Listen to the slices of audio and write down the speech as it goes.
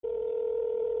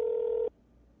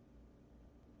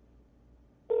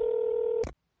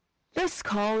This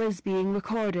call is being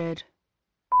recorded.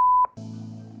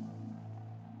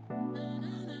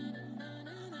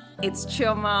 It's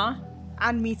Chioma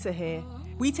and Mita here.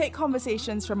 We take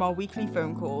conversations from our weekly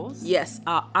phone calls. Yes,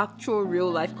 our actual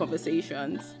real life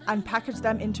conversations. And package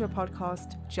them into a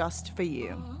podcast just for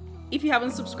you. If you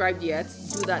haven't subscribed yet,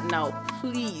 do that now,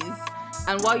 please.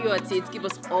 And while you're at it, give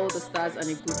us all the stars and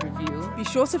a good review. Be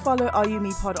sure to follow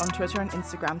RUMePod on Twitter and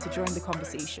Instagram to join the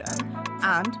conversation.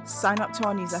 And sign up to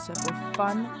our newsletter for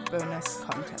fun bonus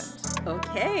content.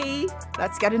 Okay.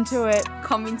 Let's get into it.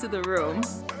 Come into the room.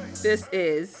 This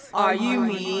is Are You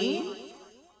Me?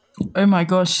 Oh my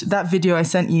gosh, that video I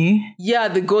sent you. Yeah,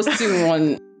 the ghosting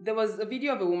one. There was a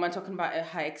video of a woman talking about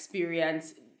her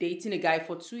experience dating a guy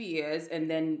for 2 years, and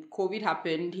then COVID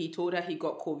happened. He told her he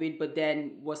got COVID, but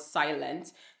then was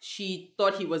silent. She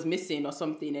thought he was missing or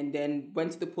something, and then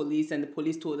went to the police, and the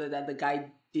police told her that the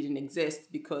guy didn't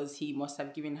exist because he must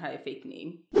have given her a fake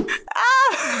name.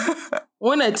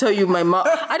 When I tell you, my mom,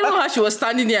 I don't know how she was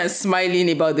standing there and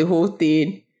smiling about the whole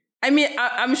thing. I mean,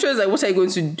 I'm sure it's like, what are you going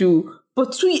to do?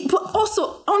 But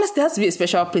also, honestly, there has to be a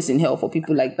special place in hell for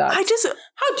people like that. How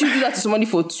do you do that to somebody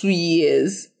for 2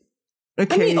 years?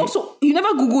 Okay. I mean, also, you never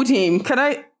Googled him. Can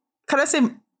I say,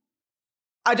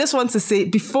 I just want to say,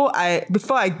 before I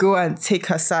go and take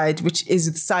her side, which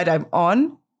is the side I'm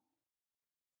on,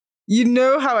 you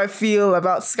know how I feel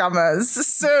about scammers.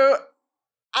 So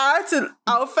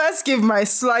I'll first give my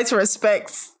slight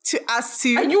respect to as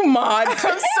to... Are you mad?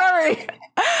 I'm sorry.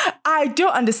 I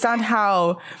don't understand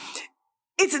how...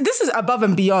 This is above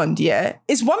and beyond, yeah?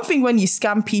 It's one thing when you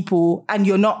scam people and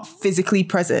you're not physically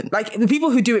present. Like the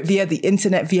people who do it via the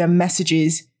internet, via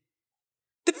messages.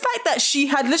 The fact that she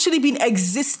had literally been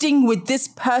existing with this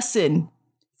person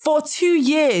for 2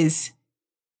 years,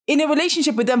 in a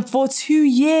relationship with them for 2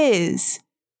 years.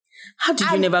 How did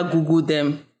you never Google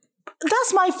them?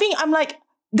 That's my thing. I'm like,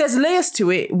 there's layers to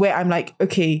it where I'm like,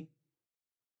 okay,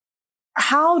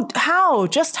 how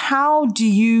do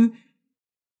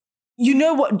you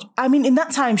know what, I mean, in that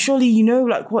time, surely you know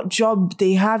like what job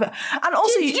they have. And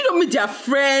also... Did you not meet their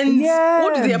friends? Yeah.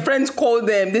 What did their friends call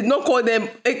them? They did not call them,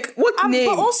 like, what name?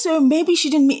 But also, maybe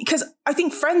she didn't meet... Because I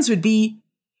think friends would be...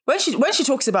 When she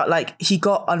talks about like, he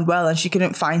got unwell and she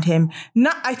couldn't find him,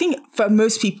 I think for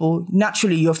most people,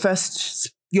 naturally, your first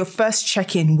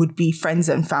check-in would be friends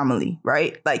and family,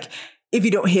 right? Like, if you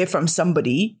don't hear from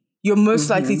somebody, you're most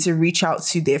likely to reach out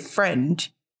to their friend.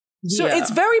 So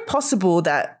it's very possible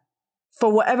that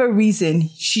for whatever reason,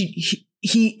 he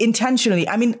intentionally,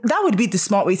 I mean, that would be the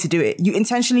smart way to do it. You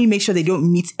intentionally make sure they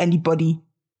don't meet anybody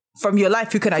from your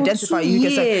life who can identify you. 2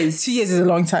 years. 2 years is a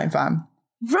long time, fam.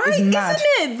 Right? It's mad.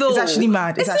 Isn't it, though? It's actually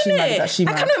mad. It's actually mad. I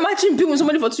can't imagine being with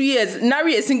somebody for 2 years,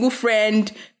 marry a single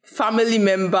friend, family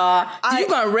member. Did you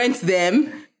go and rent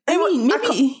them? I mean,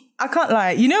 maybe. I can't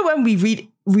lie. You know when we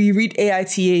read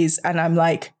AITAs and I'm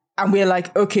like, and we're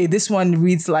like, okay, this one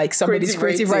reads like somebody's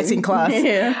creative writing class.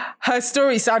 Yeah. Her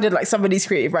story sounded like somebody's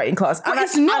creative writing class. But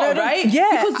it's not, right?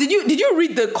 Yeah. Because did you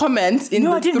read the comments in the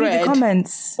thread? No, I didn't read the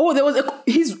comments. Oh, there was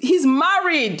he's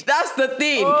married. That's the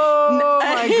thing. Oh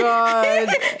my God.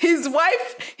 His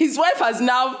wife has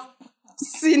now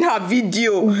seen her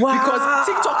video. Wow. Because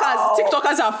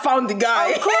TikTokers have found the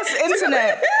guy. Of course,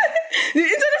 internet. The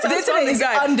internet has found the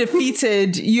guy.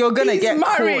 Undefeated. You're gonna get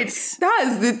married. Caught.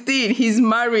 That's the thing. He's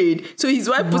married. So his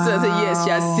wife puts it and said, yes, she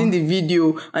has seen the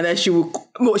video, and then she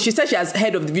said she has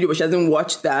heard of the video, but she hasn't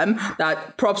watched them.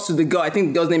 That props to the girl. I think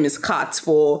the girl's name is Kat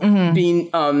for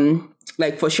being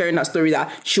for sharing her story,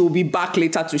 that she'll be back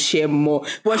later to share more.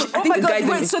 But I think the guy's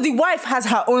wait, so the wife has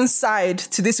her own side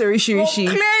to this Orishi.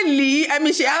 Clearly, I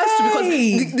mean, she has to,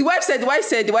 because the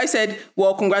wife said,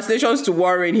 well, congratulations to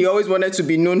Warren. He always wanted to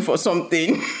be known for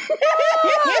something.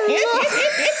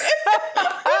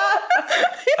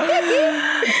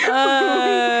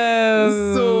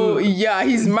 So yeah,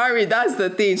 he's married. That's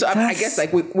the thing. So I guess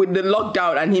like with the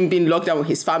lockdown and him being locked down with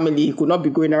his family, he could not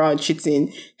be going around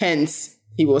cheating. Hence,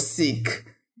 he was sick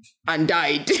and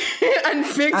died and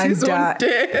faked his own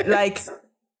death. Like,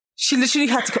 she literally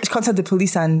had to contact the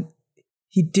police and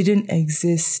he didn't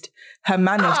exist. Her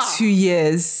man of 2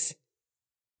 years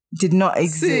did not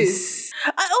exist.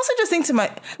 I also just think to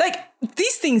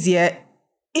these things here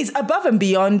is above and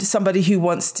beyond somebody who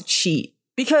wants to cheat.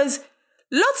 Because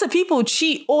lots of people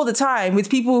cheat all the time with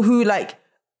people who like,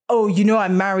 oh, you know,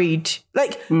 I'm married.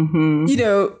 Like, you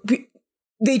know...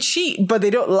 They cheat, but they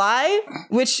don't lie,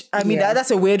 which, I mean, that's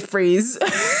a weird phrase. Yeah,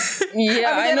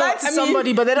 I mean, they lie to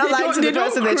somebody, but they don't lie to the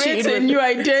person they're cheating with. They don't create a new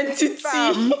identity.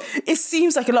 It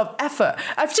seems like a lot of effort.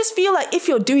 I just feel like if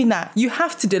you're doing that, you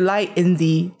have to delight in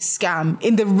the scam,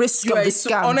 in the risk of the scam.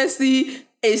 So honestly,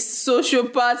 a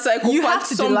sociopath, psychopath, You have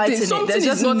to something. delight in it. Something There's is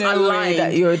just not no way aligned.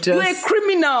 that you're a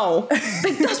criminal.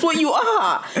 Like, that's what you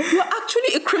are. You're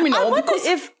actually a criminal.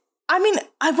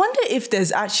 I wonder if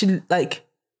there's actually, like,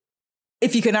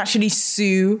 if you can actually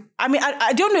sue. I mean,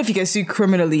 I don't know if you can sue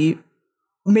criminally,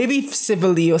 maybe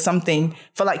civilly or something,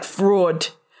 for like fraud,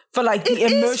 for like the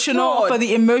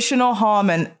emotional harm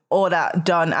and all that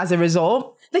done as a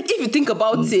result. Like, if you think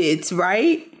about it,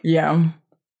 right? Yeah.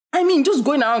 I mean, just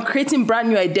going around creating brand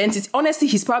new identity. Honestly,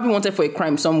 he's probably wanted for a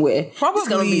crime somewhere. Probably. This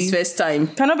cannot be his first time.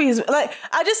 Cannot be his, like,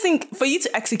 I just think for you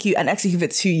to execute for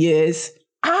 2 years,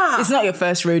 it's not your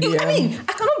first rodeo. I mean,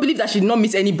 I cannot believe that she did not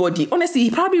meet anybody. Honestly,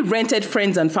 he probably rented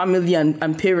friends and family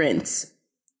and parents.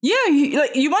 Yeah,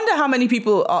 you wonder how many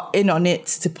people are in on it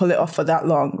to pull it off for that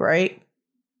long, right?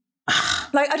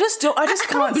 Like, I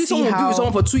can't see someone how. be with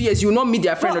someone for 2 years, you will not meet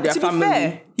their friend or their family. To be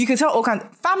fair, you can tell all kinds.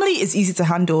 Family is easy to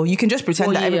handle. You can just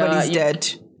pretend that everybody's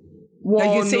dead.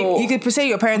 You could say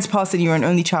your parents passed and you're an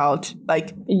only child.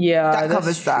 Like, that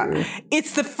covers that.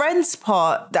 It's the friends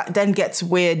part that then gets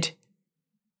weird.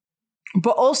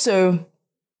 But also,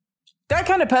 that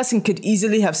kind of person could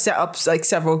easily have set up like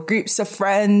several groups of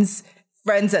friends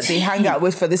that they hang out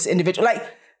with for this individual. Like,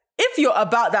 if you're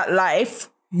about that life,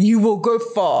 you will go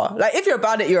far. Like, if you're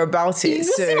about it, you're about it. You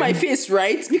see my face,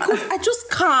 right? Because I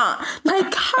just can't.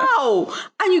 Like, how?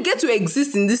 And you get to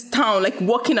exist in this town, like,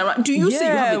 walking around. Do you say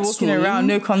you have a walking twin? around,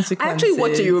 no consequences. I actually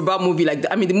watched a Yoruba movie like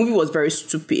that. I mean, the movie was very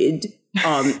stupid.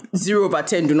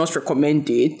 0/10, do not recommend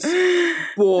it.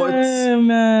 But oh,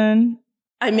 man.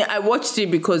 I mean, I watched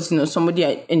it because,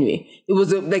 anyway, it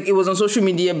was it was on social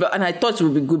media, and I thought it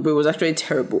would be good, but it was actually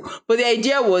terrible. But the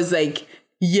idea was like,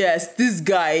 yes, this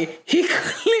guy,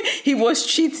 he was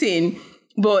cheating,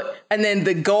 and then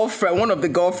one of the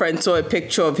girlfriends saw a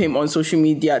picture of him on social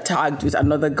media tagged with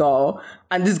another girl,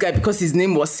 and this guy, because his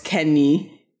name was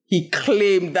Kenny, he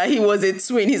claimed that he was a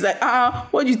twin. He's like,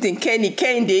 what do you think, Kenny?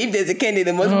 Kende, if there's a Kenny,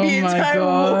 there must be a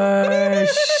Taiwo.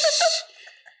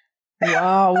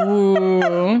 Wow.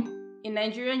 In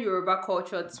Nigerian Yoruba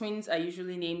culture, twins are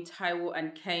usually named Taiwo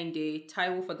and Kehinde.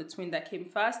 Taiwo for the twin that came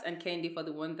first and Kehinde for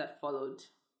the one that followed.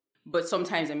 But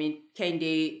sometimes, I mean,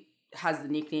 Kehinde has the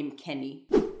nickname Kenny.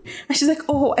 And she's like,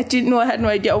 I didn't know, I had no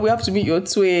idea. We have to meet your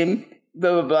twin.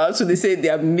 Blah, blah, blah. So they say they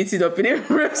are meeting up in a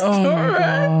restaurant. Oh my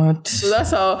God. So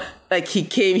that's how, like, he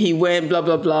came, he went, blah,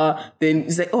 blah, blah. Then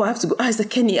he's like, I have to go. It's like,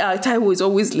 Kenny, Taiwo is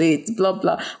always late, blah,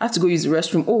 blah. I have to go use the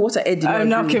restroom. What are Eddie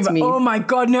with me? Oh my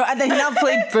God, no. And then he now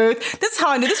played both. That's how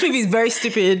I know this movie is very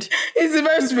stupid. It's a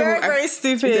very stupid movie. Very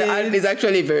stupid. It's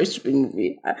actually a very stupid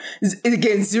movie. It's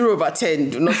again,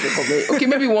 0/10. Do not recommend. Okay,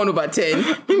 maybe 1/10.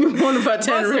 Maybe 1/10. What's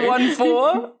the one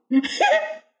for?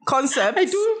 Concept. I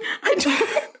do.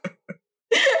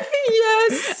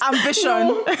 Yes.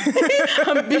 Ambition.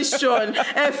 Ambition.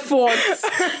 Effort.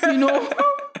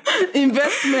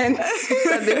 Investments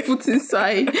that they put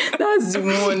inside. That's the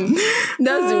one.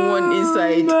 That's the one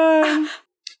inside.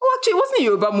 Actually, it wasn't a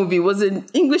Yoruba movie. It was an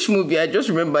English movie. I just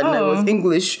remembered that it was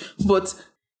English. But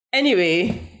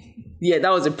anyway, yeah,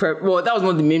 that was that was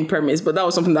not the main premise, but that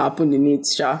was something that happened in it,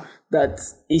 that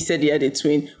he said he had a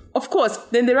twin. Of course,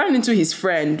 then they ran into his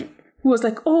friend, who was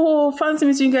like, fancy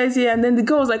meeting you guys here. And then the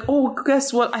girl was like,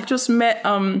 guess what? I just met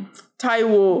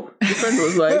Taiwo. The friend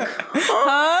was like,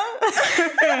 huh?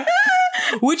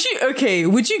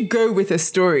 Would you go with a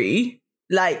story?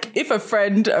 Like, if a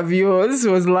friend of yours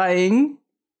was lying?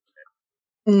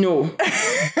 No. What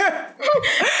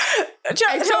if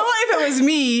it was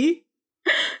me?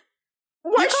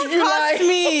 Why should you lie?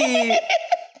 Me.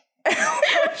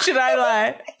 Should I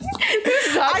lie?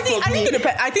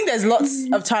 I think there's lots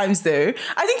of times though.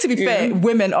 I think, to be fair,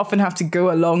 women often have to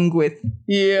go along with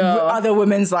other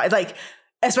women's like,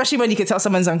 especially when you can tell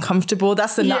someone's uncomfortable.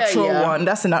 That's the natural one.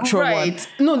 That's the natural one.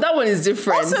 No, that one is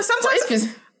different. Also, sometimes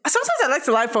I like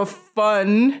to lie for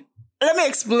fun. Let me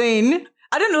explain.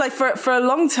 I don't know, like for a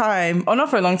long time, or not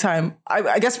for a long time,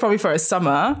 I guess probably for a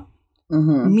summer,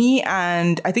 me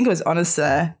and I think it was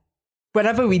Onasa,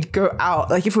 whenever we'd go out,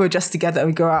 like if we were just together and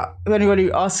we'd go out, when anybody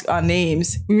would ask our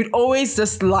names, we would always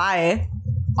just lie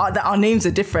that our names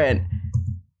are different.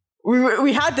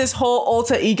 We had this whole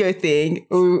alter ego thing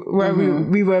where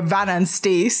we were Van and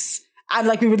Stace, and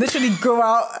like we would literally go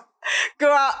out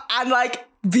and like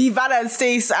be Van and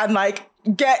Stace and like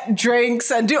get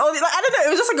drinks and do all these, like, I don't know, it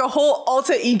was just like a whole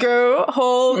alter ego,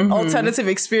 alternative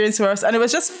experience for us, and it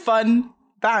was just fun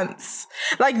dance.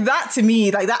 Like that, to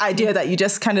me, like that idea that you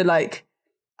just kind of like,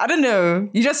 I don't know,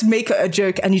 you just make a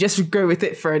joke and you just go with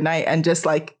it for a night and just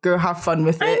like go have fun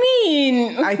with it. I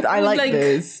mean, I like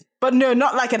this. But no,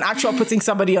 not like an actual putting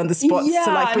somebody on the spot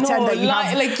to like pretend that you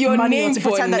have like your money name or to for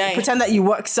pretend a that, night. pretend that you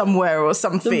work somewhere or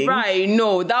something. Right,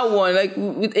 no, that one, like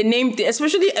with a name,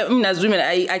 especially, I mean, as women,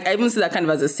 I even see that kind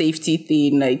of as a safety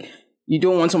thing. Like, you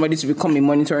don't want somebody to become a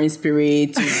monitoring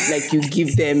spirit. Like, you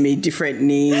give them a different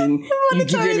name, you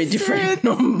give them a different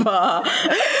number.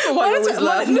 Monitoring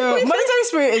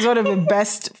spirit is one of the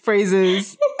best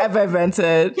phrases ever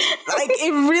invented. Like,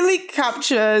 it really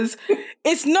captures.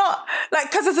 It's not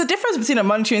like, because there's a difference between a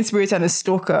monitoring spirit and a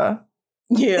stalker.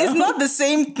 Yeah, It's not the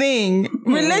same thing.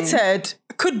 Related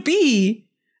could be.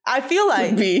 I feel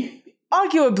like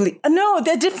arguably, no,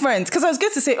 they're different. Because I was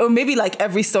going to say, maybe like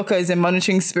every stalker is a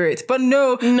monitoring spirit, but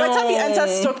no. By the time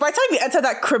you enter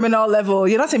that criminal level,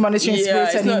 you're not a monitoring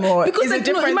spirit anymore. Because it's like, a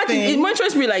different thing. It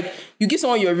monitors me like you give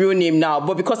someone your real name now,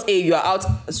 but because you are out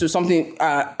to something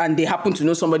and they happen to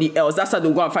know somebody else, that's how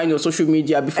they'll go and find your social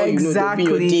media before you know they'll be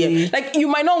your DM. Like, you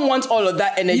might not want all of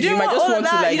that energy. You might just want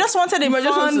to like, you just wanted a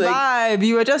fun vibe.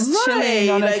 You were just chilling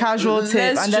on a casual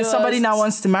tip, and then somebody now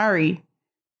wants to marry.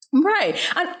 Right.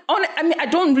 And I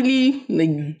don't really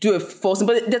like do a false,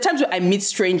 but there are times where I meet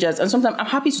strangers and sometimes I'm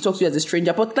happy to talk to you as a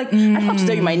stranger, but like I have to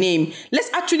tell you my name. Let's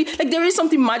actually, like, there is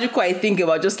something magical I think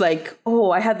about just like,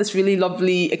 I had this really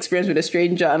lovely experience with a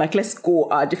stranger and like, let's go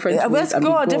our different ways. Let's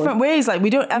go our different ways. Like,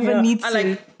 we don't ever need to and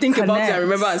like think connect. about it and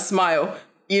remember and smile,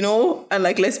 you know, and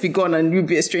like, let's be gone and you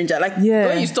be a stranger. Like,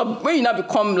 when you now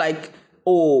become like,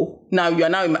 now you are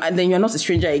now, and then you're not a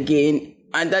stranger again.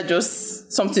 And that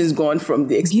just, something's gone from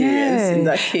the experience in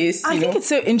that case. I think it's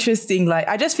so interesting. Like,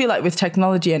 I just feel like with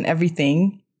technology and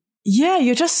everything,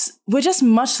 we're just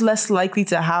much less likely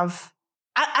to have,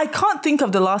 I can't think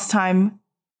of the last time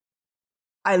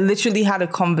I literally had a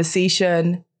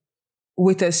conversation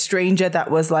with a stranger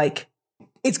that was like,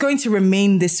 it's going to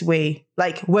remain this way.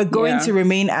 Like, we're going to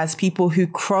remain as people who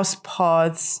cross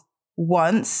paths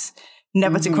once,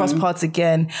 never to cross paths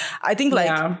again. I think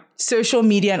like social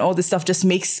media and all this stuff just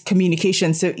makes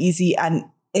communication so easy and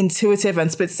intuitive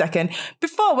and split second.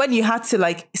 Before, when you had to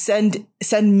like send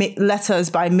letters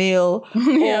by mail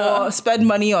or spend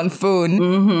money on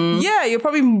phone, you're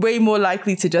probably way more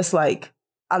likely to just like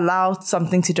allow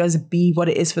something to just be what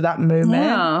it is for that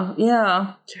moment.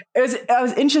 Yeah. It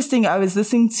was interesting. I was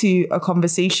listening to a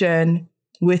conversation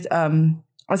with I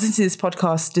was listening to this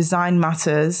podcast, Design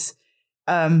Matters.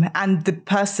 And the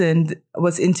person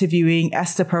was interviewing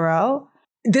Esther Perel.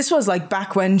 This was like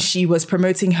back when she was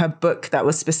promoting her book that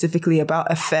was specifically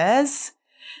about affairs.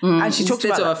 And she talked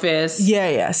about affairs.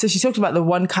 Yeah. So she talked about the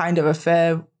one kind of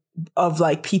affair of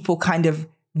like people kind of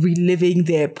reliving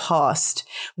their past,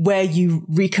 where you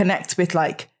reconnect with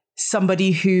like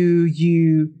somebody who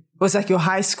you was like your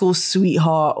high school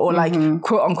sweetheart or like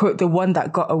quote unquote the one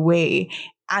that got away.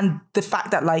 And the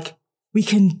fact that like we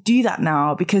can do that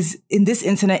now because in this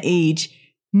internet age,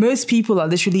 most people are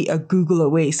literally a Google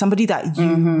away. Somebody that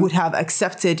you would have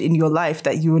accepted in your life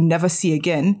that you will never see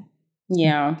again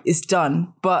is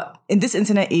done. But in this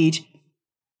internet age,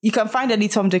 you can find any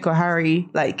Tom, Dick or Harry,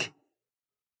 like,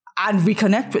 and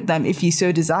reconnect with them if you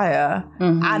so desire.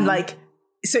 And like,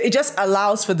 so it just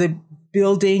allows for the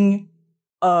building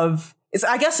of,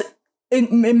 I guess,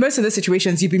 in most of the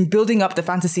situations, you've been building up the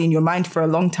fantasy in your mind for a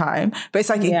long time, but it's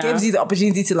like it gives you the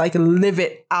opportunity to like live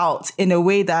it out in a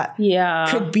way that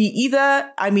could be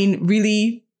either, I mean,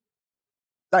 really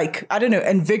like, I don't know,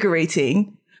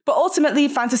 invigorating, but ultimately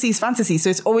fantasy is fantasy. So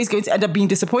it's always going to end up being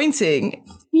disappointing.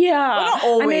 Yeah. Well, not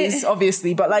always,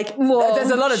 obviously, but like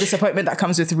there's a lot of disappointment that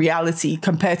comes with reality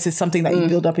compared to something that you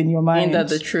build up in your mind. Ain't that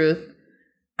the truth?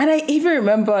 And I even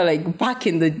remember like back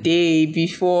in the day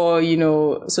before, you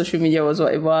know, social media was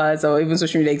what it was, or even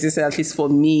social media existed, at least for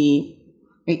me,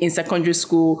 in secondary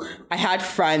school, I had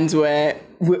friends where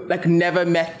we like never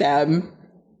met them.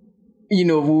 You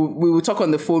know, we would talk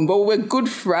on the phone, but we were good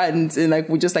friends and like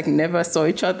we just like never saw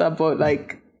each other, but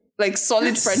like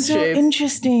solid friendship. So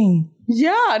interesting.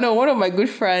 Yeah, no, one of my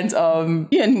good friends, me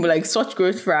and him were like such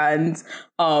good friends.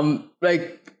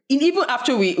 Even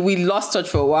after we lost touch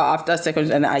for a while after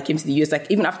secondary and I came to the US,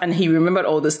 like even after, and he remembered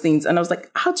all those things. And I was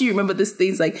like, how do you remember these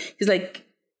things? Like, he's like,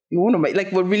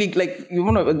 we're really like,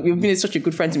 you've been such a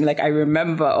good friend to me. Like, I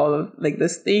remember all of like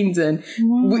these things and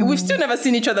we've still never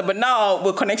seen each other, but now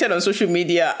we're connected on social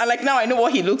media. And like, now I know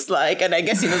what he looks like and I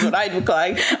guess he knows what I look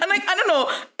like. And like, I don't know,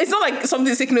 it's not like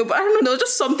something's taken over, but I don't know, there was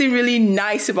just something really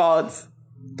nice about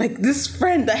like this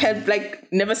friend that I had like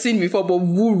never seen before, but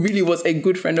who really was a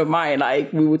good friend of mine.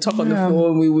 Like we would talk on the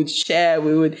phone, we would share,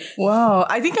 Wow.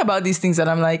 I think about these things and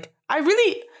I'm like,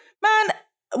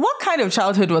 what kind of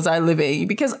childhood was I living?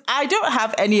 Because I don't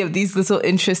have any of these little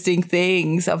interesting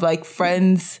things of like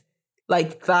friends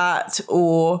like that,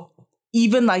 or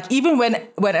even when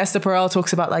Esther Perel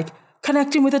talks about like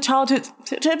connecting with a childhood,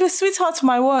 sweetheart,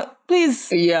 my what?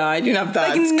 Please. Yeah, I didn't have that.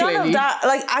 Like none clearly. of that.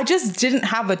 Like I just didn't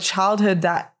have a childhood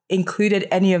that included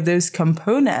any of those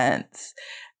components.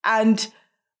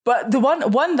 But the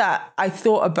one that I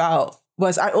thought about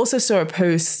was I also saw a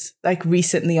post like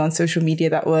recently on social media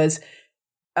that was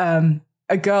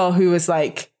a girl who was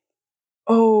like,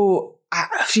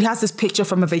 she has this picture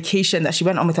from a vacation that she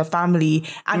went on with her family.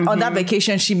 And on that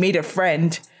vacation, she made a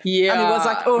friend. Yeah. And it was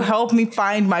like, help me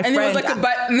find my friend. And it was like,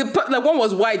 the one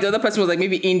was white. The other person was like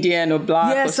maybe Indian or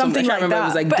black or something. I can't remember. It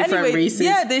was like but different anyway, races.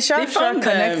 Yeah, they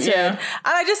connected. Yeah. And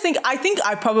I think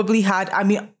I probably had,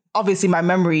 obviously my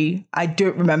memory, I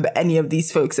don't remember any of these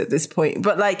folks at this point.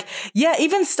 But like, yeah,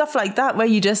 even stuff like that where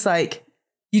you just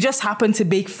happen to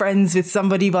make friends with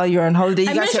somebody while you're on holiday.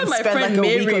 You guys have spent like a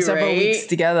week or several weeks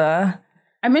together.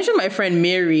 I mentioned my friend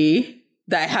Mary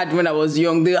that I had when I was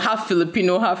young. The half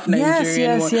Filipino, half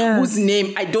Nigerian one. Yes. Whose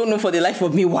name, I don't know for the life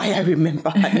of me why I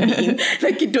remember her name.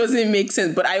 Like it doesn't make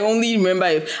sense. But I only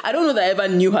remember, I don't know that I ever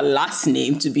knew her last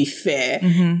name, to be fair.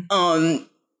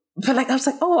 But like, I was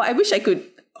like, I wish I could.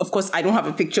 Of course, I don't have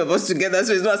a picture of us together,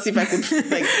 so it's not as if I could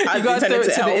like ask the internet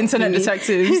to the internet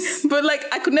detectives. But like,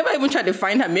 I could never even try to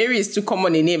find her. Mary is too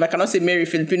common a name. I cannot say Mary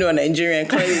Filipino or Nigerian.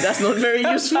 Clearly, that's not very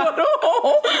useful at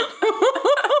all.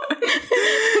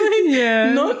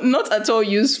 Yeah, not at all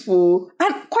useful.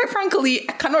 And quite frankly,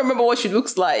 I cannot remember what she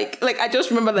looks like. Like, I just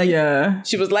remember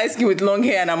she was light skinned with long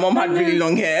hair, and her mom had really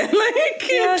long hair.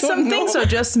 Like, some things are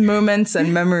just moments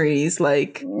and memories.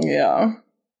 Like, yeah.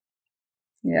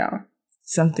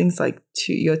 Some things like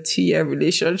your 2-year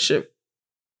relationship.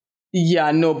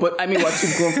 Yeah, no, but we're too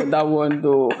grown for that one,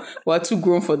 though. We're too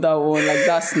grown for that one. Like,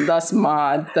 that's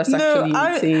mad. That's actually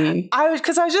insane.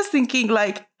 Because I was just thinking,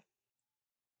 like,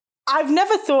 I've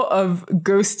never thought of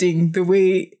ghosting the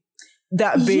way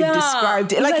that babe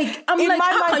described it. Like I'm like,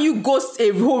 how can you ghost a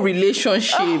whole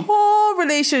relationship?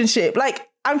 Like,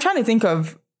 I'm trying to think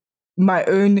of my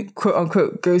own quote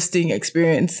unquote ghosting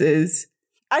experiences.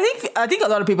 I think a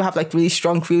lot of people have like really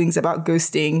strong feelings about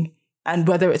ghosting and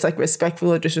whether it's like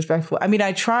respectful or disrespectful.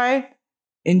 I try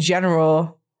in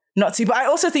general not to, but I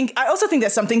also think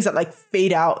there's some things that like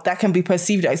fade out that can be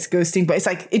perceived as ghosting, but it's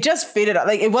like it just faded out.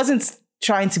 Like it wasn't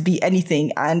trying to be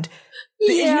anything, and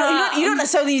you don't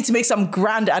necessarily need to make some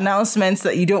grand announcements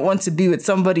that you don't want to be with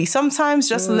somebody. Sometimes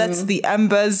just let the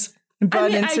embers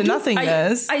burn into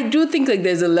nothingness. I do think like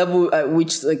there's a level at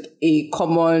which like a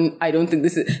common, I don't think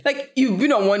this is like you've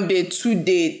been on 1 day, 2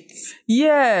 dates.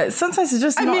 Yeah, sometimes it's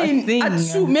just not a thing. At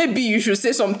 2, maybe you should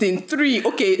say something. 3,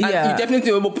 okay, and you definitely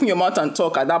open your mouth and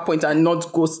talk at that point and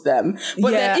not ghost them.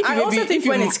 But then if I also think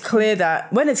when it's clear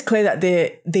that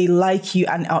they like you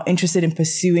and are interested in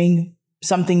pursuing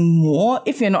something more,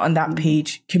 if you're not on that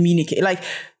page, communicate. Like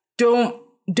don't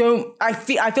I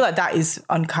feel like that is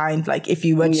unkind. Like if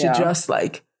you were to just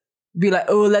like be like,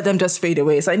 let them just fade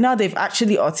away. It's like, no, they've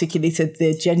actually articulated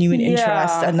their genuine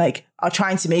interest and like are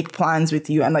trying to make plans with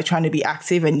you and like trying to be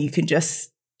active, and you can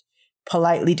just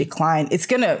politely decline. It's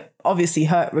gonna obviously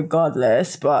hurt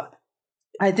regardless, but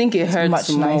I think it hurts much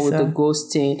more nicer with the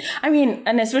ghosting.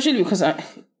 And especially because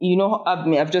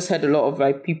I've just heard a lot of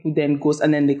like people then ghost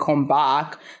and then they come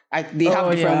back. They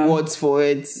have different words for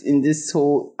it in this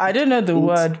whole. I don't know the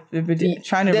word.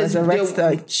 Trying to resurrect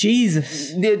like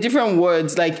Jesus. There are different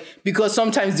words, like because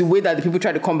sometimes the way that the people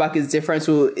try to come back is different.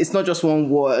 So it's not just one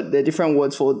word. There are different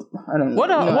words for. I don't know.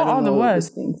 What are the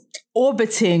words?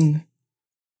 Orbiting.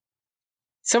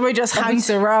 Somebody just hangs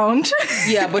around.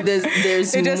 Yeah, but there's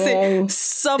more.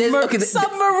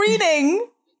 Submarining.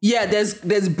 Yeah, there's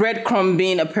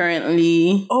breadcrumbing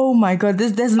apparently. Oh my god,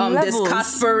 there's levels. There's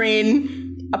Caspering.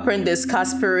 Apparently there's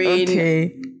Caspering.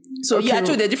 Okay. So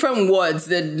actually there are different words,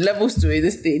 there are levels to it,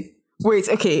 this thing. Wait,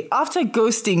 okay. After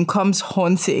ghosting comes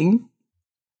haunting.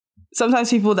 Sometimes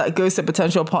people that ghost a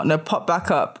potential partner pop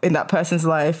back up in that person's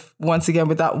life once again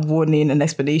without warning and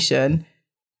explanation.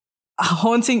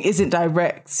 Haunting isn't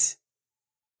direct.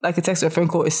 Like a text or a phone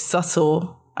call is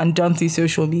subtle and done through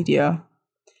social media.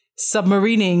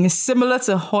 Submarining is similar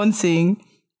to haunting,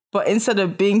 but instead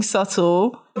of being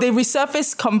subtle, they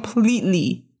resurface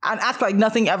completely and act like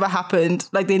nothing ever happened,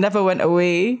 like they never went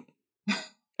away.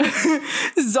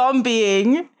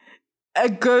 Zombieing, a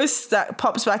ghost that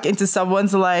pops back into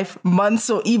someone's life months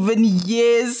or even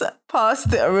years past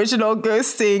the original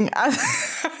ghosting.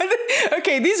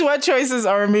 Okay, these word choices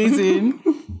are amazing.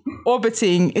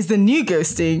 Orbiting is the new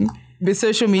ghosting. With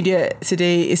social media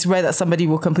today, it's rare that somebody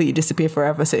will completely disappear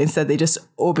forever. So instead, they just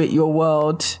orbit your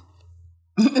world.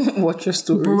 Watch your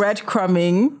stories.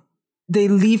 Breadcrumbing. They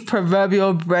leave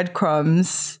proverbial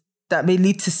breadcrumbs that may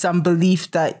lead to some belief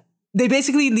that they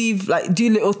basically do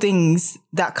little things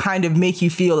that kind of make you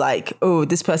feel like, oh,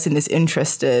 this person is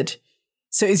interested.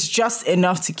 So it's just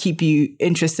enough to keep you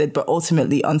interested, but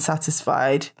ultimately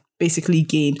unsatisfied. Basically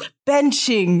gained.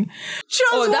 Benching.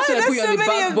 Charles, that's when they put you on the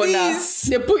back burner. These?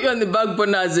 They put you on the back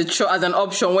burner as an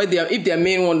option where if their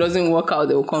main one doesn't work out,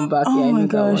 they'll come back. Oh my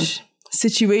gosh.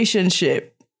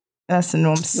 Situationship. That's the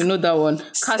norm. We know that one.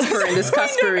 Caspering. There's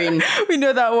Caspering. We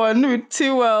know that one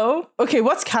too well. Okay,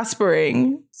 what's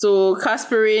Caspering? So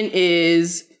Caspering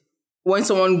is when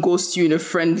someone ghosts you in a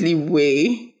friendly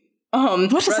way.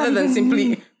 Rather than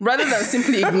simply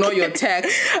ignore your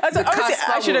text.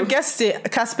 I should have guessed it.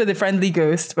 Casper the friendly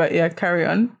ghost, but yeah, carry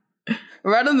on.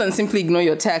 Rather than simply ignore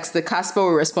your text, the Casper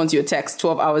will respond to your text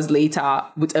 12 hours later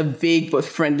with a vague but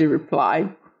friendly reply.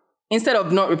 Instead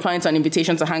of not replying to an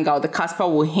invitation to hang out, the Casper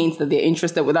will hint that they're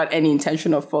interested without any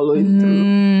intention of following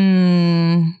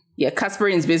through. Yeah,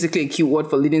 Caspering is basically a cute word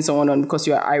for leading someone on because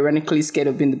you are ironically scared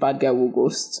of being the bad guy who will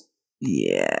ghost.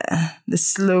 Yeah, the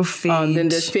slow fade. Then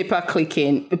there's paper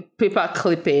clipping. Paper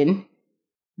clipping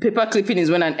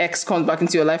is when an ex comes back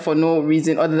into your life for no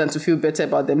reason other than to feel better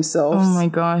about themselves. Oh my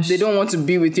gosh. They don't want to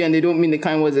be with you and they don't mean the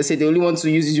kind words they say. They only want to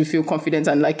use you to feel confident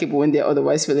and likable when they're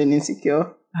otherwise feeling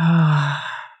insecure.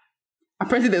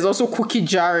 Apparently, there's also cookie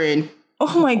jarring.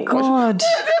 Oh my God.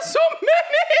 There's so many.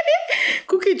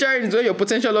 Cookie jarring is when your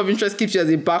potential love interest keeps you as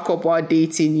a backup while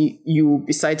dating you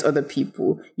besides other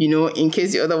people. You know, in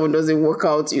case the other one doesn't work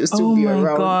out, you'll still be around.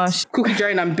 Oh my gosh. Cookie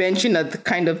jarring and benching are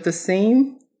kind of the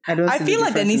same. I feel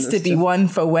like there needs to be one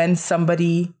for when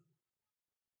somebody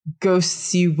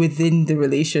ghosts you within the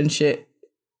relationship.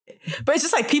 But it's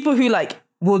just like people who like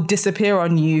will disappear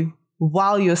on you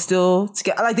while you're still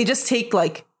together. Like they just take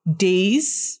like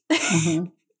days. Mm-hmm.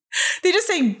 They just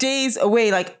take days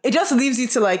away. Like it just leaves you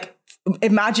to like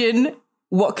imagine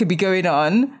what could be going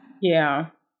on. Yeah.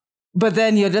 But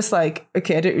then you're just like,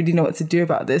 okay, I don't really know what to do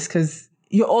about this because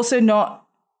you're also not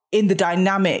in the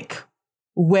dynamic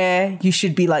where you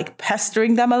should be like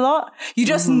pestering them a lot. You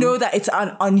just know that it's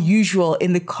unusual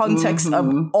in the context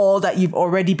of all that you've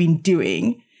already been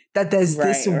doing, that there's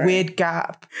this weird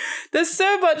gap. There's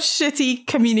so much shitty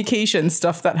communication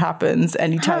stuff that happens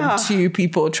anytime two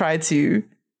people try to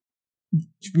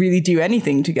really do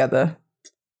anything together.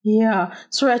 Yeah.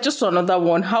 Sorry, I just saw another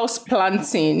one. House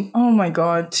planting. Oh my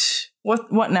God.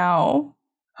 What now?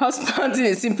 House planting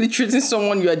is simply treating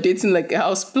someone you are dating like a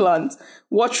house plant,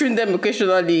 watering them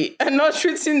occasionally, and not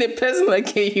treating the person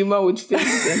like a human with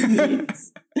feelings and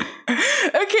needs.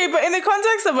 Okay, but in the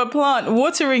context of a plant,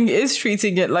 watering is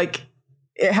treating it like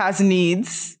it has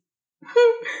needs.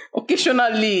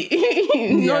 Occasionally.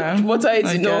 Not water it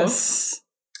enough.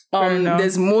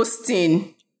 There's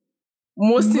mosting.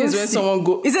 Mosting is when someone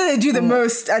goes... Is it they do the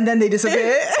most and then they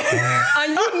disappear?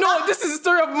 And this is the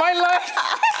story of my life.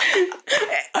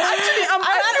 Actually, I've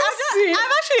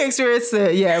actually experienced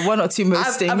one or two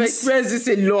mostings. I've experienced this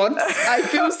a lot. I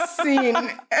feel seen.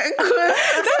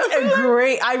 That's a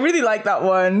great... I really like that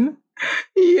one.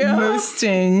 Yeah.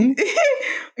 Mosting.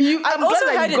 I've also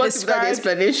heard it described...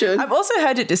 explanation. I've also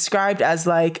heard it described as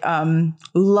like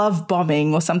love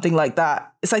bombing or something like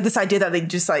that. It's like this idea that they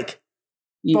just like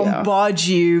bombard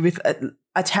you with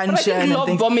attention. I think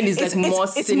love bombing is like more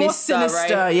sinister,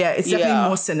 right? Yeah, it's definitely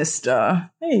more sinister.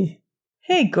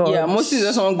 Hey, God. Yeah, mostly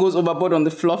when someone goes overboard on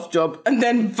the fluff job and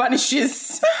then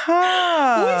vanishes.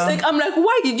 I'm like,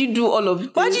 why did you do all of this?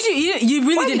 Why did you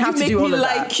really didn't have to do all of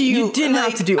that. You didn't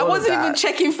have to do all of that. I wasn't even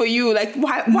checking for you. Like,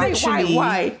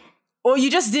 why? Or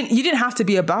you didn't have to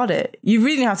be about it. You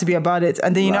really didn't have to be about it.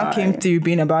 And then you now came through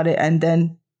being about it. And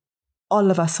then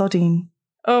all of a sudden,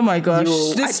 oh my gosh,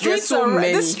 the streets are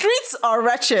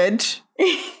wretched.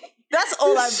 That's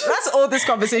all this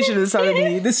conversation is telling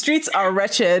me. The streets are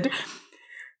wretched.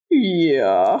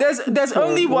 Yeah. There's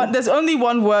only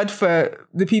one word for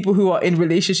the people who are in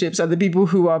relationships and the people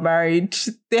who are married.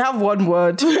 They have one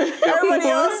word. Everybody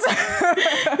else,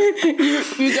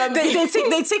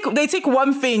 they take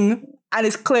one thing and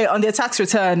it's clear on their tax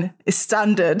return. It's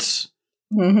standard.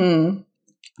 Mm-hmm.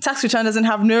 Tax return doesn't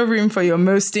have no room for your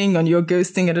mosting and your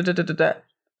ghosting.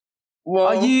 Well,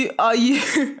 are you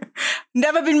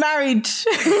never been married?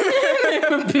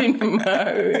 Never been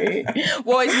married.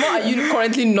 Well, it's more, are you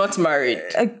currently not married?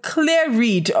 A clear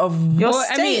read of your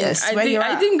status.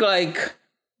 I think like,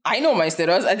 I know my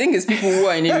status. I think it's people who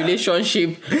are in a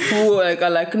relationship who are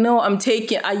like, no, I'm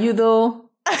taking. Are you though?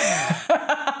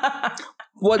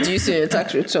 What do you say in your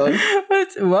tax return?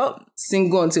 Well,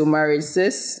 single until married,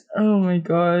 sis. Oh my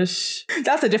gosh.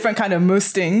 That's a different kind of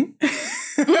mosting.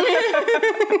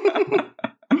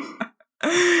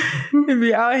 To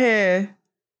be out here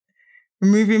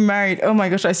moving married. Oh my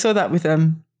gosh, I saw that with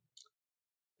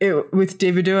with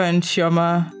Davido and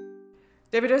Chioma.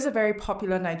 Davido is a very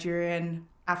popular Nigerian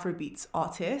Afrobeats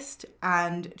artist,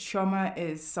 and Chioma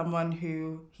is someone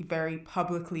who he very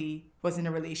publicly was in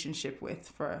a relationship with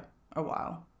for a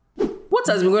while. What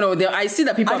has been going on with them? I see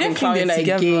that people have been clowning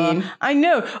again. I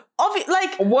know.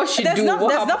 Like, what she do? There's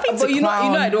nothing to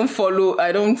clown. I don't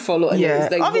follow. Yeah.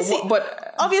 Like,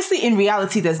 obviously, in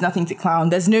reality, there's nothing to clown.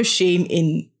 There's no shame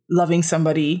in loving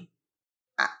somebody,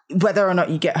 whether or not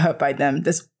you get hurt by them.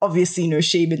 There's obviously no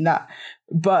shame in that.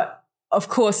 But of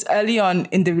course, early on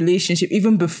in the relationship,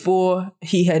 even before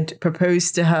he had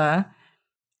proposed to her,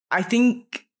 I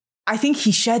think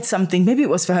he shared something. Maybe it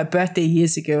was for her birthday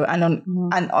years ago, and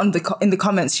in the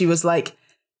comments she was like,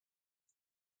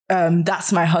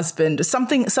 "That's my husband,"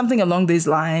 something along those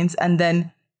lines. And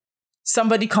then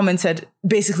somebody commented,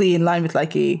 basically in line with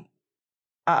like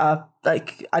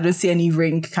like, I don't see any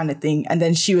ring kind of thing. And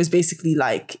then she was basically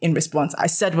like, in response, I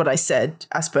said what I said,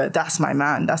 as per, that's my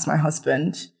man, that's my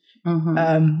husband.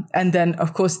 Mm-hmm. And then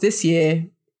of course this year,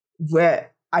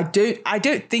 where I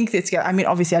don't think they're together. I mean,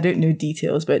 obviously I don't know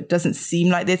details, but it doesn't seem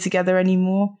like they're together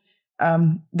anymore.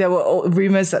 There were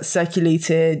rumors that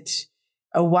circulated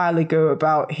a while ago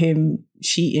about him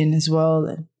cheating as well.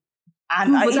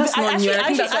 And I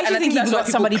think he got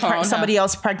somebody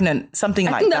else pregnant, something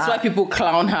like that. I think that's why people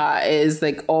clown her, is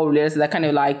like, oh, there's that kind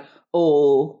of like,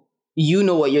 oh, you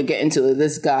know what you're getting to with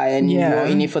this guy, and you're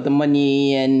in it for the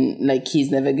money, and like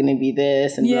he's never gonna be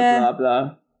this, and blah blah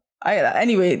blah.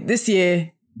 Anyway, this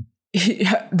year,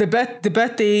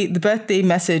 the birthday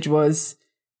message was,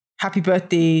 "Happy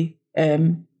birthday,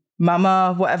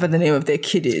 Mama," whatever the name of their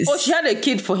kid is. Oh, she had a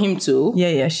kid for him too.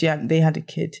 Yeah, they had a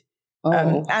kid.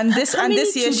 Oh. And this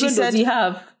year she said, does he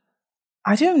have?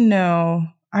 I don't know.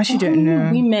 I actually don't know.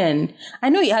 Women. I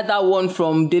know he had that one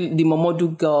from the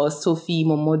Momodu girls, Sophie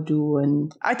Momodu,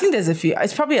 and I think there's a few.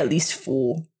 It's probably at least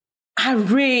 4.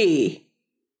 Hooray!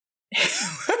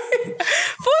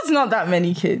 4's not that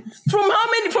many kids. From how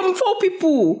many? From 4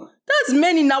 people. That's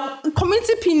many now.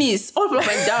 Community penis all up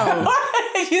and down.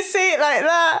 You say it like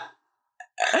that.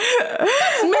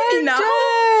 That's many now.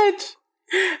 Dead.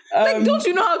 Like, don't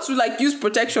you know how to like use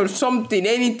protection, something,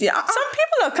 anything? Some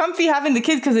people are comfy having the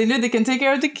kid because they know they can take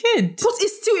care of the kid. But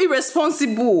it's still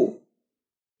irresponsible.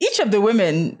 Each of the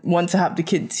women want to have the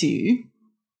kid too.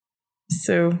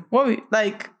 So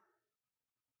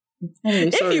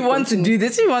if you want to do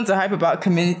this, if you want to hype about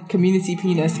community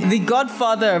penis, the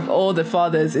godfather of all the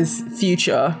fathers is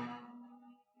Future.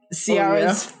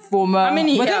 Ciara's former. I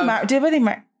mean, were they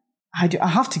married? I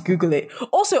have to Google it.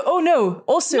 Also,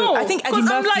 I think Eddie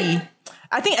Murphy.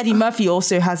 I think Eddie Murphy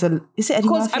also has a. Is it Eddie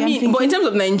Murphy? I mean, but in terms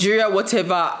of Nigeria,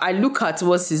 whatever, I look at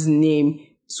what's his name,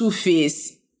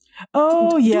 Two-Face.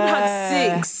 Oh yeah, dude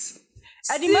had 6.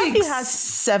 Eddie Murphy has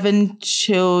 7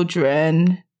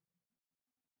 children.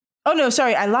 Oh no,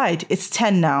 sorry, I lied. It's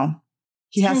 10 now.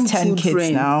 He has 10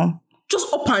 kids now.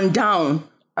 Just up and down.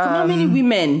 From how many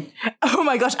women? Oh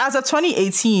my gosh. As of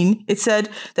 2018, it said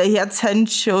that he had 10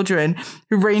 children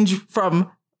who range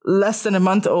from less than a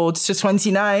month old to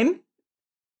 29.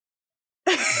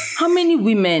 How many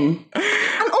women?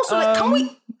 And also,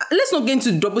 let's not get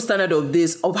into the double standard of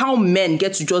this, of how men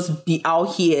get to just be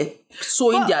out here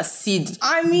sowing their seed,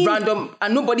 random,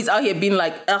 and nobody's out here being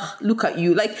like, ugh, look at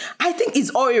you. Like, I think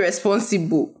it's all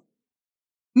irresponsible.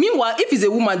 Meanwhile, if it's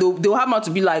a woman, they'll have her to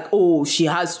be like, oh, she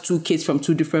has 2 kids from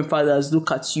 2 different fathers.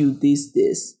 Look at you,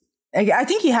 this. I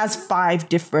think he has 5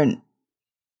 different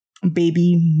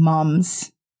baby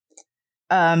moms.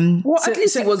 At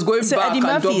least he was going back Eddie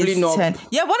Murphy and doubling up. 10.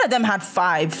 Yeah, one of them had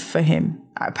 5 for him,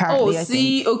 apparently. Oh,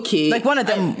 see, okay. Like, one of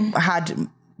them had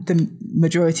the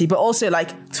majority, but also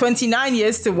like 29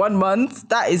 years to 1 month,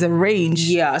 that is a range.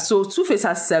 Yeah, so Two-Face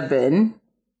has 7.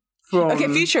 Okay,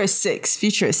 Future is 6.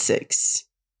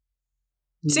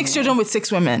 6 children with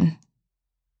 6 women.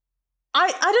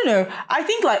 I don't know. I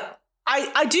think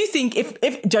I do think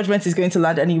if judgment is going to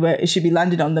land anywhere, it should be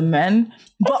landed on the men.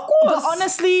 But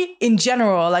honestly, in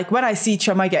general, like when I see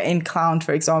Chioma getting clowned,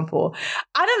 for example,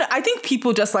 I don't know. I think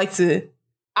people just like to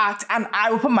act, and I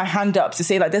will put my hand up to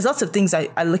say, like, there's lots of things I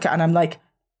look at and I'm like,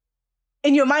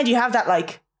 in your mind you have that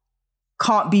like,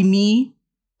 can't be me.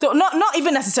 So not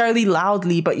even necessarily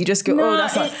loudly, but you just go,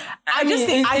 that's not. I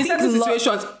think certain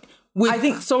situations.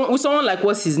 With someone like,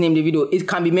 what's his name, Davido, it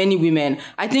can be many women.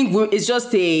 I think it's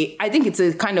just it's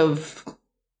a kind of,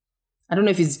 I don't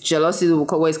know if it's jealousy or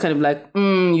it's kind of like,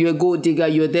 you're a gold digger,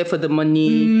 you're there for the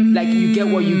money, like you get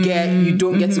what you get, you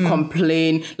don't get to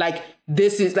complain. Like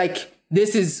this is the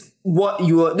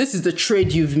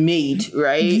trade you've made,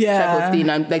 right? Yeah. Type of thing.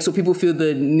 And like, so people feel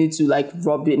the need to like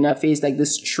rub it in their face, like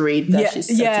this trade that she's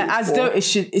setting as for. though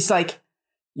it's like,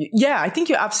 Yeah, I think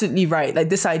you're absolutely right. Like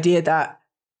this idea that,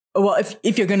 well,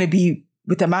 if you're going to be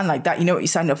with a man like that, you know what you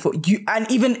signed up for.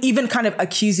 And even kind of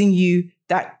accusing you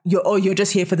that you're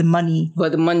just here for the money. For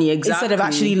the money, exactly. Instead of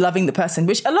actually loving the person,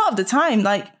 which a lot of the time,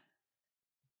 like,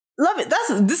 love it.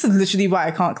 This is literally why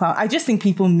I can't clown. I just think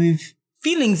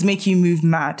feelings make you move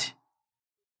mad.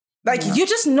 Like, you're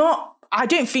just not, I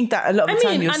don't think that a lot of the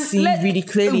time you're seeing really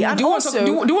clearly. And do you want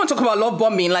to talk about love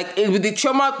bombing? Like with the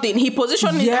Chioma thing, he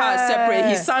positioned her as separate.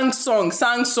 He sang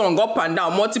song up and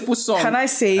down, multiple songs. Can I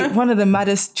say one of the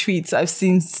maddest tweets I've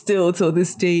seen still till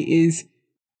this day is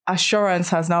assurance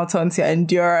has now turned to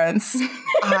endurance.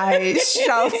 I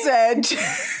shouted.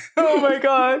 Oh my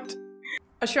God.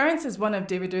 Assurance is one of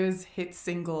Davido's hit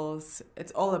singles.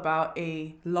 It's all about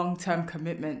a long-term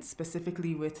commitment,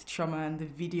 specifically with Chioma, and the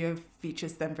video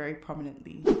features them very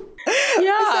prominently.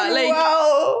 Yeah, like,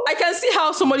 wow. I can see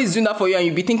how somebody's doing that for you and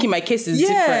you'll be thinking my case is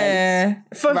different.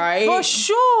 Right? For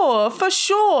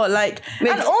sure. Like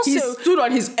and also, he stood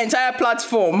on his entire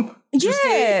platform to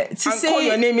say call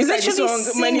your name inside the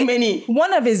song. Many.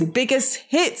 One of his biggest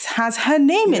hits has her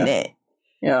name in it.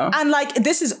 Yeah. And like,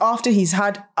 this is after he's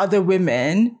had other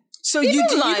women. So you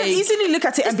can easily look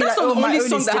at it and be like, oh, my own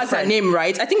song that has her name,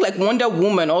 right? I think like Wonder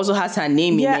Woman also has her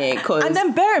name in it. And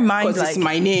then bear in mind, like, it's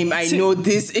my name. I know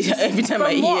this every time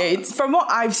I hear it. From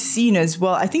what I've seen as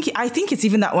well, I think it's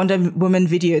even that Wonder Woman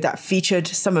video that featured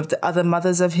some of the other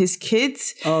mothers of his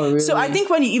kids. Oh, really? So I think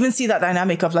when you even see that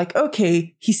dynamic of like,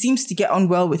 okay, he seems to get on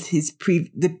well with his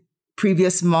the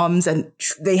previous moms and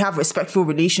they have respectful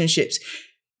relationships.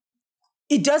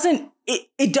 It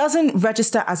doesn't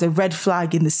register as a red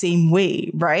flag in the same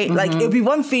way, right? Mm-hmm. Like, it'd be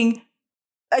one thing,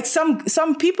 like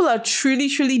some people are truly,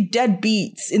 truly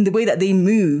deadbeats in the way that they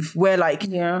move, where like,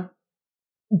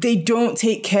 they don't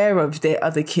take care of their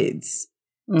other kids.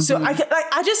 Mm-hmm. So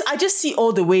I just see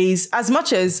all the ways, as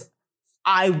much as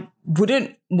I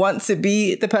wouldn't want to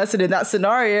be the person in that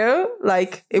scenario,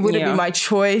 like it wouldn't be my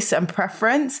choice and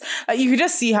preference. Like, you could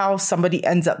just see how somebody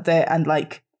ends up there and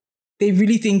like, they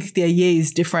really think their year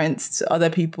is different to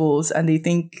other people's and they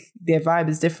think their vibe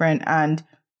is different and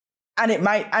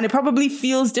it probably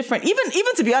feels different.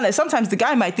 Even to be honest, sometimes the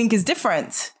guy might think is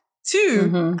different too.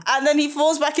 Mm-hmm. And then he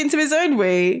falls back into his own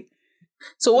way.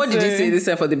 So what did you say this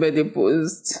time for the birthday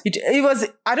post? It was,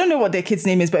 I don't know what their kid's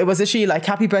name is, but it was actually like,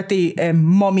 happy birthday,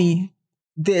 mommy,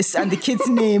 this, and the kid's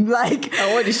name. Like,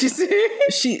 and what did she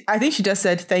say? I think she just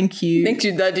said, thank you. Thank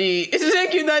you, daddy.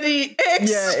 Thank you, daddy. X.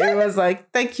 Yeah, it was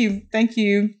like, thank you,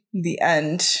 the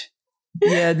end.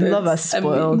 Yeah, love us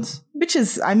spoiled. Which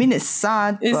is, I mean, it's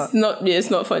sad. It's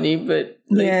not funny, but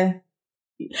like, yeah.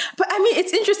 But I mean,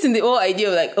 it's interesting, the whole idea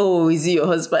of like, oh, is he your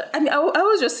husband? I mean, I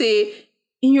always just say,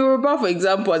 in Yoruba, for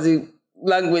example, as a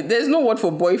language, there's no word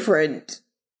for boyfriend.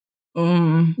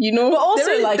 You know? But also,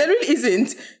 there really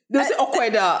isn't. There's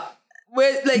Okweda,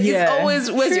 where like it's always,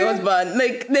 where's your husband?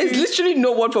 Like, there's literally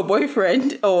no word for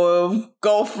boyfriend or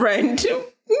girlfriend.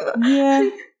 Yeah.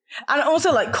 And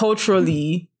also, like,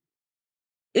 culturally,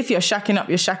 if you're shacking up,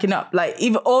 you're shacking up. Like,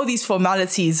 even all these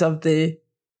formalities of the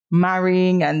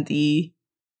marrying and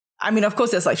I mean, of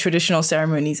course, there's like traditional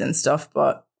ceremonies and stuff,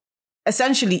 but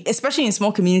essentially, especially in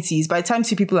small communities, by the time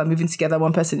two people are moving together,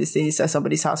 one person is staying inside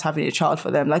somebody's house having a child for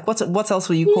them. Like, what else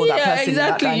will you call that person in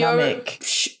that dynamic?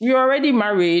 You're already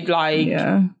married. Like,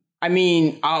 I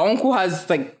mean, our uncle has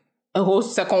like a whole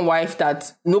second wife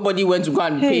that nobody went to go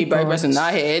and pay by person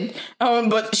that head.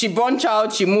 But she born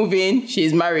child, she move in,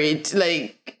 she's married.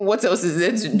 Like, what else is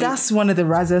there to do? That's one of the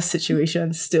Raza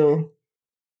situations still.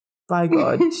 By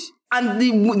God. And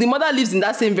the mother lives in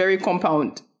that same very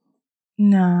compound.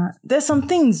 Nah, there's some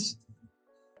things.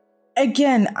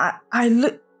 Again, I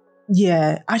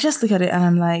just look at it and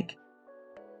I'm like,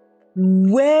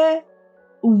 where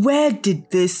did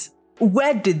this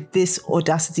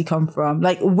audacity come from?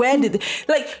 Like,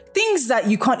 things that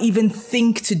you can't even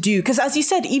think to do? Because as you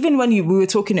said, even when we were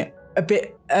talking a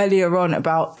bit earlier on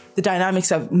about the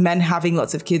dynamics of men having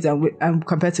lots of kids and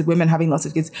compared to women having lots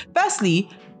of kids. Firstly,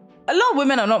 a lot of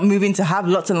women are not moving to have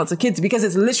lots and lots of kids because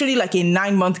it's literally like a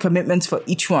 9-month commitment for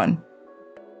each one.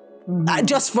 Mm-hmm.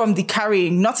 Just from the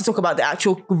carrying, not to talk about the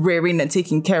actual rearing and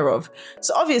taking care of.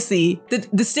 So obviously,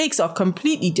 the stakes are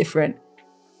completely different.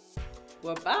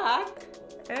 We're back.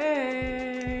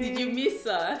 Hey. Did you miss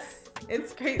us?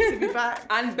 It's great to be back.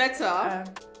 And better.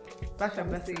 Back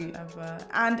and better than ever.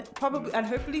 And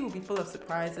hopefully we'll be full of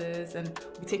surprises and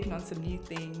we'll be taking on some new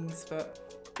things.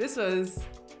 But this was...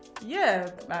 yeah,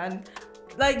 man.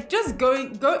 Like, just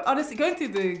going through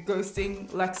the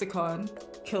ghosting lexicon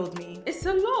killed me. It's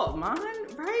a lot, man,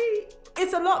 right?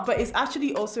 it's a lot, but it's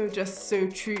actually also just so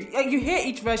true. Like, you hear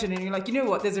each version and you're like, you know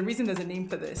what? There's a reason there's a name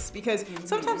for this. Because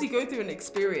sometimes you go through an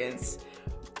experience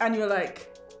and you're like,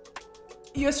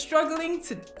 you're struggling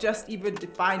to just even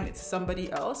define it to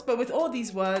somebody else. But with all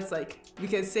these words, like, we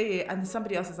can say it and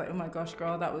somebody else is like, oh my gosh,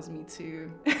 girl, that was me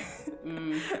too.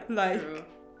 Like, true.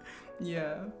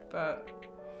 Yeah, but...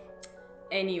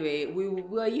 Anyway,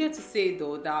 we're here to say,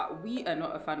 though, that we are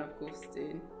not a fan of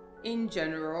ghosting. In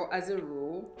general, as a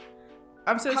rule.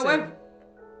 I'm so.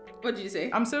 What did you say?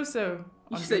 I'm so.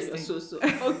 You said you're so.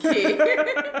 Okay.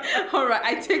 All right,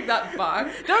 I take that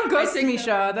back. Don't ghost me,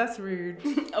 Sha. That's rude.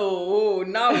 Oh,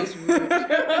 now it's rude.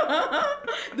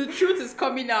 The truth is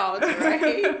coming out,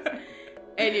 right?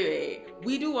 Anyway,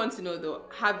 we do want to know, though,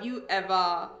 have you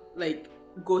ever, like,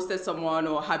 ghosted someone,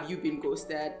 or have you been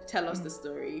ghosted? Tell us the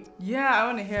story. Yeah, I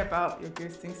want to hear about your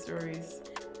ghosting stories.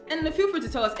 And feel free to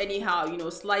tell us anyhow,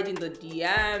 slide in the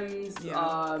DMs,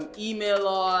 email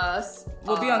us.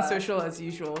 We'll be on social as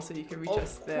usual, so you can reach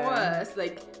us there. Of course,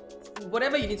 like,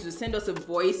 whatever you need to do, send us a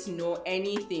voice note,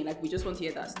 anything. Like, we just want to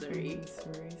hear that story.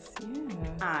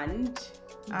 Yeah. And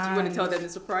do you want to tell them the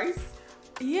surprise?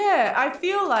 Yeah, I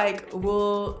feel like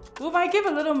we might give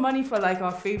a little money for, like,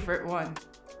 our favorite one,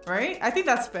 right? I think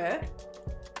that's fair.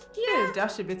 Yeah,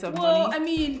 dash a bit of money. Well, I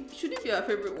mean, should it be our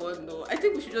favorite one though? I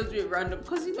think we should just do it random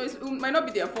because it might not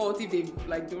be their fault if they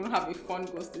don't have a fun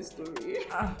ghosting story.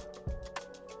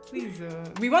 Please,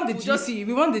 we want the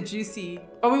juicy,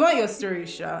 but we want your story,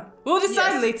 Sha. We'll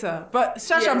decide later. But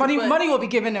Sha, money will be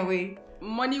given away.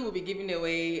 Money will be given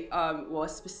away.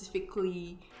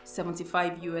 Specifically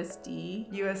 $75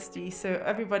 USD. So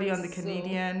everybody on the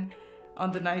Canadian. On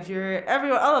the Nigeria,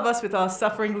 everyone, all of us with our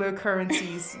suffering low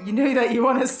currencies, you know that you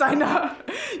want to sign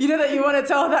up. You know that you want to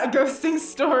tell that ghosting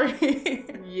story.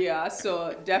 Yeah,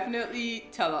 so definitely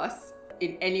tell us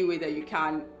in any way that you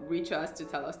can. Reach us to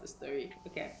tell us the story.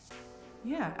 Okay.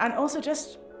 Yeah, and also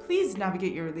just please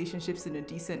navigate your relationships in a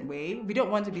decent way. We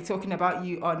don't want to be talking about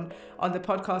you on the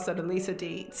podcast at a later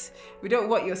date. We don't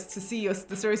want to see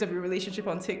the stories of your relationship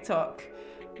on TikTok.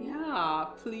 Yeah,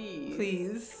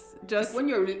 please. Just like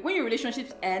when your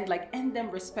relationships end them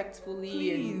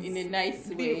respectfully and in a nice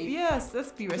way. Yes,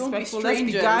 let's be respectful. Let's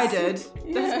be guided.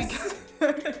 Yes.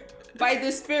 By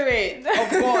the spirit of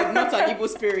God, not an evil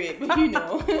spirit, but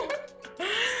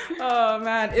Oh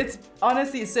man, it's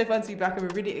so fun to be back, and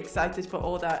we're really excited for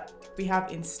all that we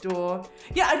have in store.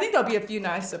 Yeah, I think there'll be a few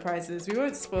nice surprises. We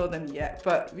won't spoil them yet,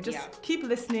 but we just keep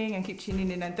listening and keep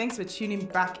tuning in. And thanks for tuning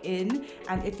back in.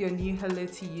 And if you're new, hello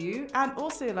to you. And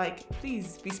also,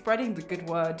 please be spreading the good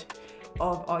word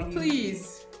of our youth.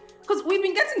 Please. Because we've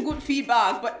been getting good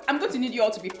feedback, but I'm going to need you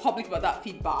all to be public about that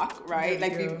feedback, right?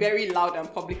 Be very loud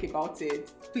and public about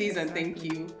it. Please and thank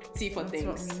you. That's things.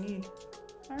 What we need.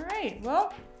 All right.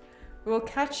 Well, we'll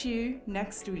catch you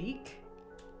next week.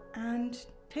 And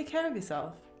take care of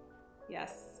yourself.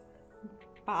 Yes.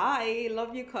 Bye.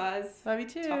 Love you, cuz. Love you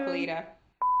too. Talk later.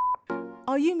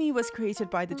 Are You Me was created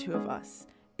by the two of us.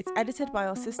 It's edited by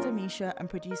our sister Misha and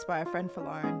produced by our friend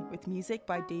Falarin, with music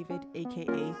by David,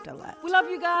 aka Dalette. We love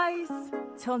you guys.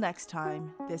 Till next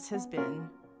time, this has been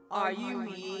Are You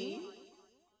Me?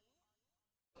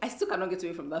 I still cannot get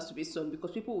away from that stupid song because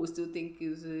people will still think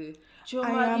it's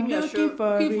Chioma, give me a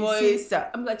quick voice.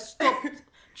 I'm like, stop.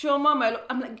 Chioma,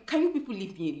 I'm like, can you people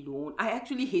leave me alone? I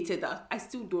actually hated that. I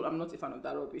still don't. I'm not a fan of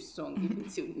that rubbish song even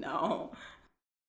till now.